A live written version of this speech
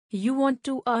You want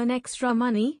to earn extra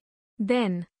money?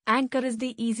 Then, Anchor is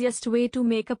the easiest way to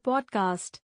make a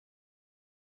podcast.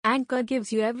 Anchor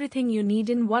gives you everything you need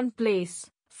in one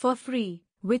place, for free,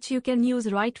 which you can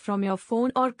use right from your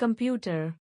phone or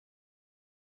computer.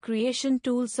 Creation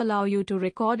tools allow you to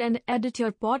record and edit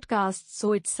your podcast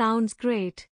so it sounds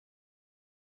great.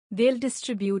 They'll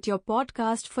distribute your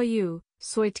podcast for you,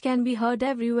 so it can be heard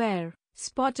everywhere: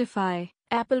 Spotify,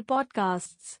 Apple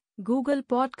Podcasts, Google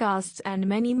Podcasts, and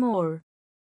many more.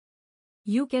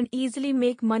 You can easily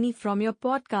make money from your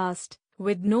podcast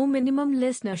with no minimum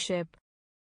listenership.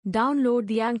 Download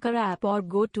the Anchor app or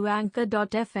go to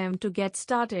anchor.fm to get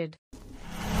started.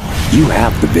 You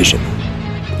have the vision.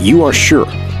 You are sure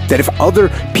that if other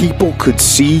people could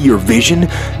see your vision,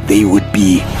 they would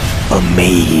be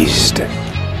amazed.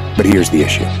 But here's the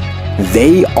issue.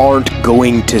 They aren't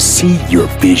going to see your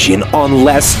vision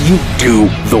unless you do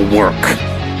the work.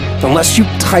 Unless you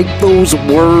type those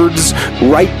words,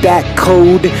 write that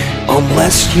code,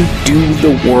 unless you do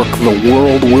the work, the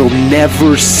world will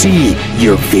never see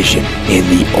your vision. And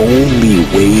the only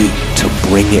way to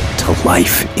bring it to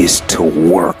life is to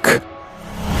work.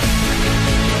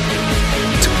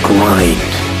 To grind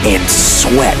and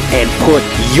sweat and put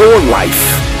your life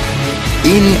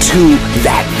into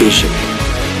that vision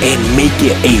and make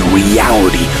it a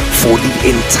reality for the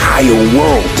entire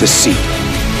world to see.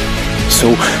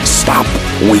 So stop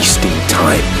wasting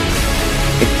time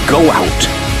and go out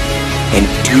and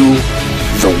do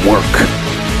the work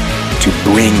to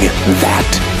bring that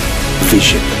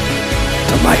vision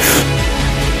to life.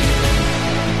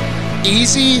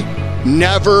 Easy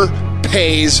never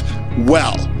pays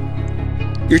well.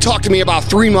 You talk to me about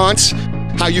 3 months,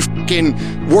 how you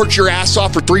fucking worked your ass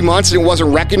off for 3 months and it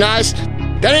wasn't recognized.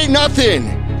 That ain't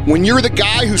nothing. When you're the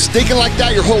guy who's thinking like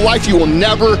that your whole life, you will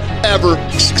never, ever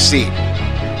succeed.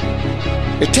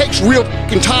 It takes real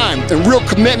fucking time and real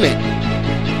commitment.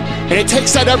 And it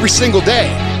takes that every single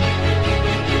day.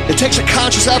 It takes a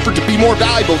conscious effort to be more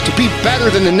valuable, to be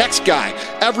better than the next guy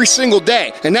every single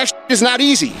day. And that is not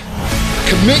easy.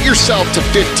 Commit yourself to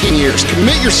 15 years.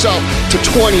 Commit yourself to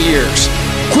 20 years.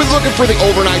 Quit looking for the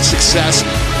overnight success.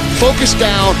 Focus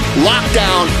down, lock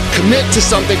down, commit to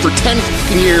something for 10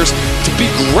 years to be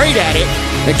great at it.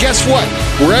 And guess what?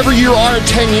 Wherever you are in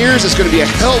 10 years is going to be a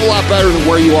hell of a lot better than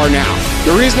where you are now.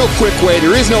 There is no quick way,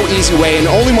 there is no easy way, and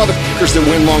the only motherfuckers that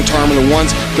win long term are the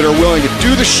ones that are willing to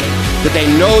do the shit that they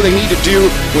know they need to do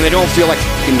when they don't feel like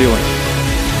fucking doing it.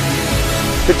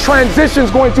 The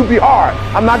transition's going to be hard.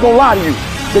 I'm not going to lie to you.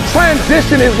 The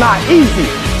transition is not easy.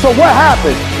 So what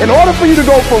happens? In order for you to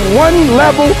go from one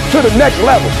level to the next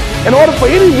level, in order for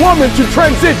any woman to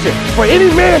transition, for any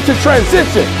man to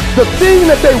transition, the thing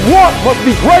that they want must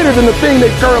be greater than the thing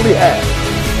they currently have.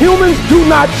 Humans do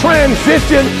not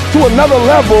transition to another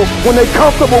level when they're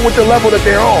comfortable with the level that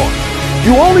they're on.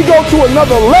 You only go to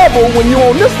another level when you're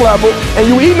on this level and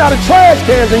you eating out of trash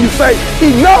cans and you say,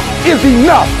 enough is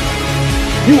enough.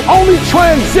 You only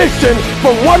transition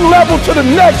from one level to the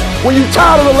next when you're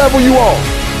tired of the level you on.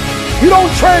 You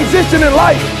don't transition in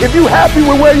life if you're happy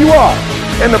with where you are.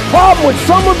 And the problem with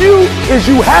some of you is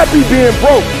you happy being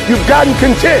broke. You've gotten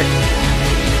content.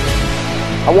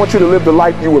 I want you to live the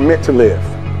life you were meant to live.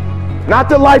 Not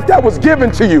the life that was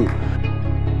given to you.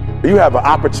 You have an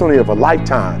opportunity of a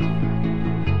lifetime.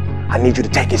 I need you to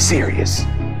take it serious.